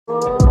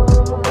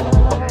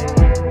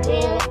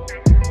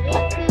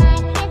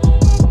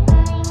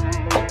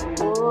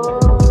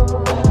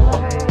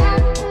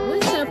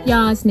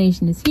Timeless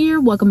Nation is here.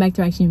 Welcome back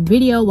to Reaction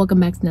Video.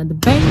 Welcome back to another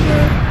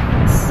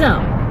banger.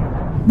 So,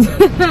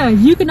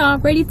 you can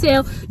already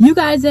tell you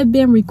guys have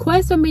been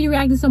requesting me to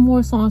react to some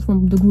more songs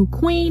from the group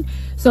Queen.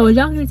 So as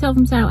y'all can tell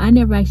from the title, I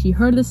never actually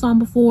heard of the song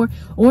before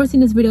or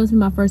seen this video. It's been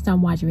my first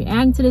time watching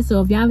reacting to this.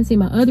 So if y'all haven't seen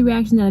my other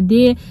reactions that I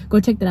did,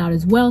 go check that out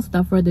as well. So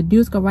without further ado,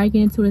 let's go right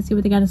into it and see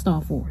what they got in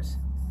store for us.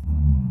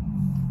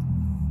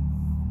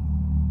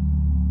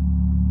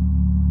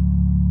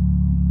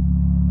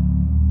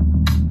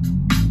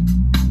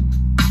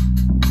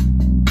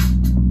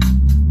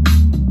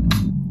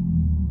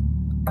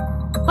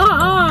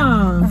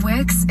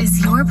 Wix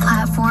is your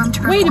platform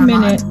to Wait a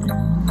minute.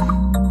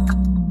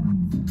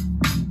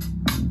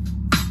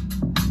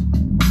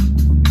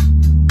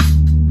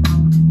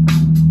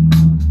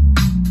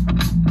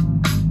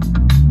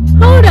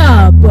 Hold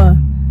up.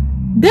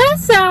 That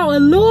sounds a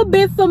little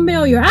bit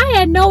familiar. I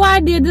had no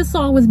idea this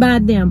song was by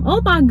them.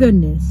 Oh my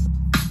goodness.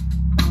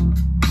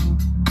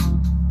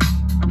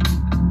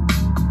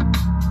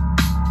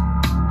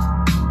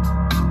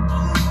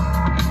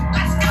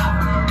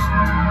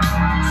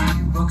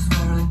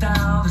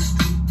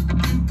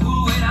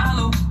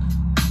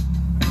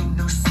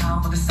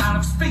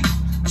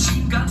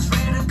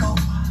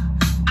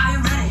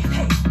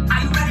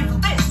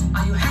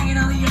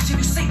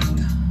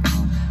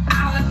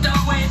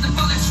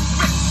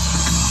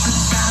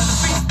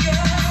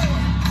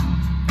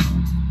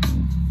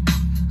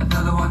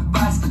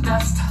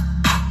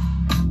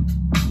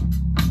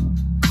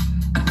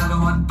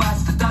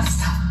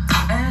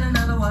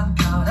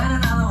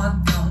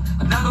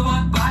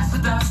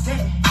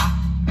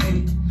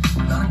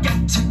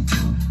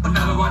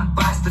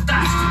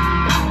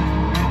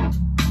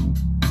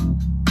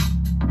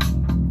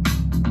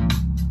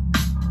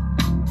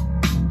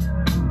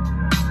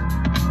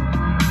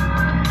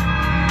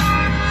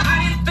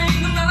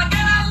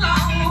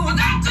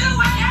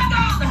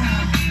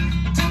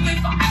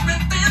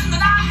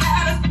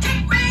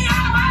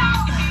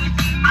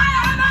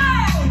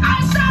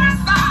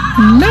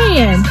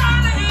 Man,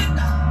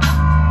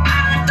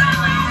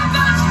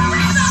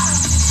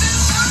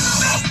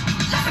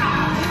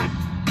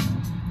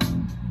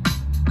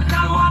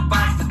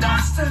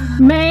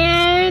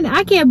 man,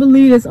 I can't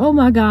believe this. Oh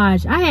my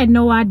gosh, I had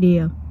no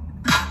idea.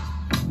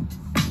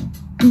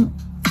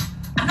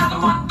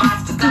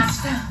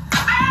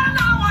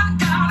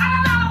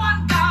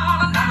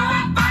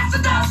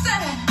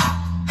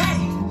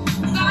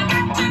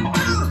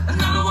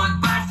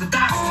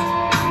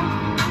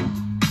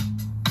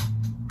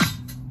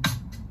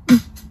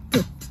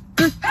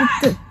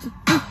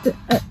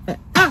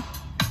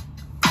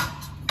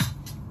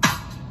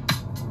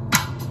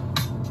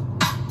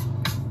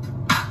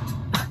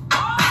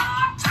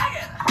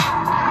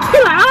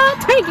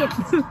 Take it.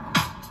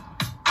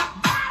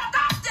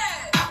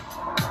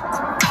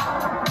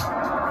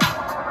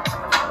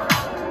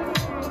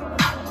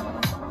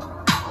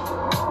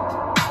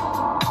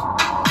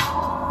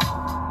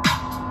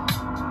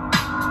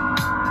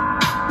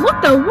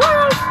 What the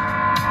world?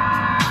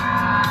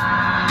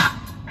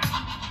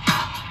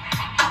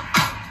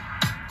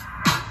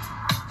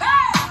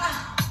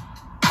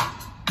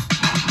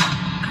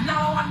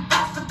 Another one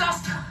bites the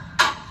dust.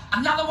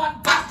 Another one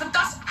bites the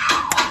dust.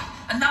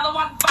 Another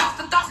one bites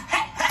the dust.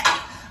 Hey, hey.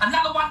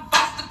 Another one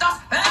bites the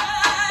dust. Hey.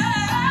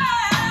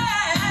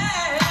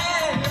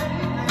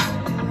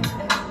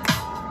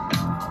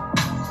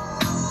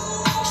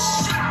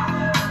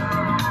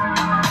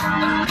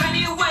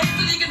 Plenty of ways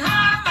that you can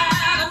hide a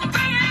man and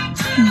bring him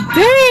to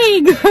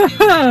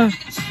Dang.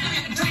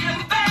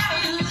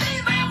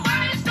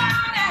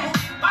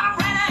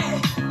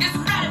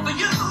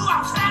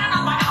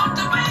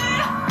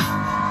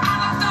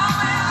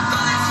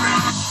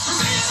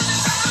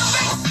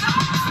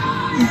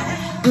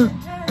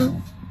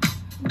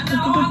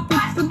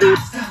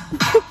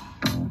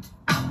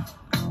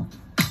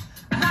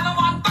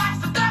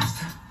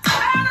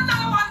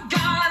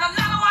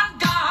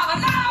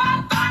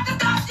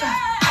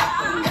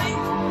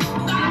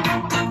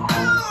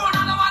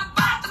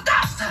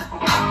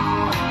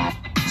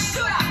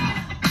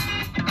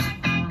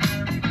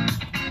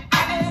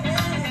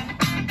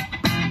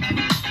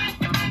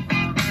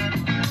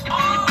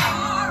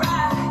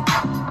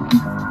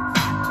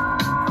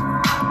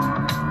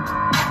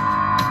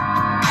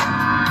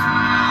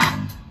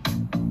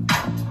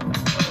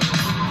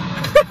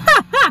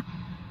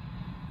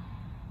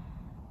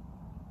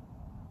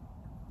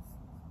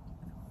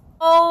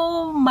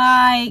 Oh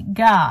my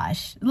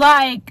gosh,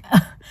 like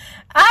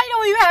I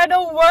don't even have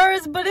no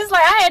words, but it's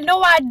like I had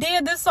no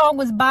idea this song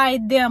was by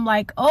them.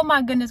 Like, oh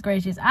my goodness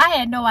gracious, I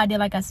had no idea.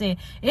 Like I said,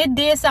 it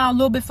did sound a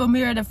little bit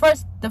familiar the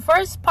first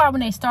part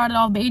when they started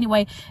off, but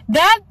anyway,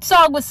 that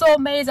song was so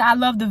amazing. I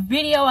love the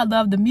video, I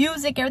love the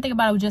music, everything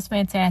about it was just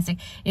fantastic.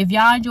 If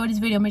y'all enjoyed this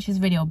video, make sure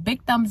this video a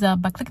big thumbs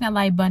up by clicking that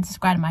like button,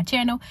 subscribe to my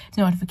channel,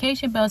 the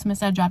notification bell, so when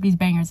I drop these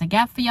bangers I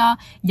got for y'all.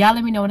 Y'all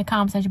let me know in the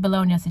comment section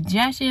below any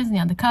suggestions, any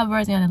other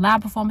covers, any other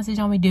live performances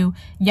you want me to do.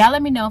 Y'all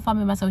let me know. Follow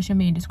me on my social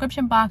media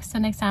description box.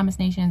 Till next time, Miss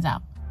Nation's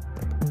out.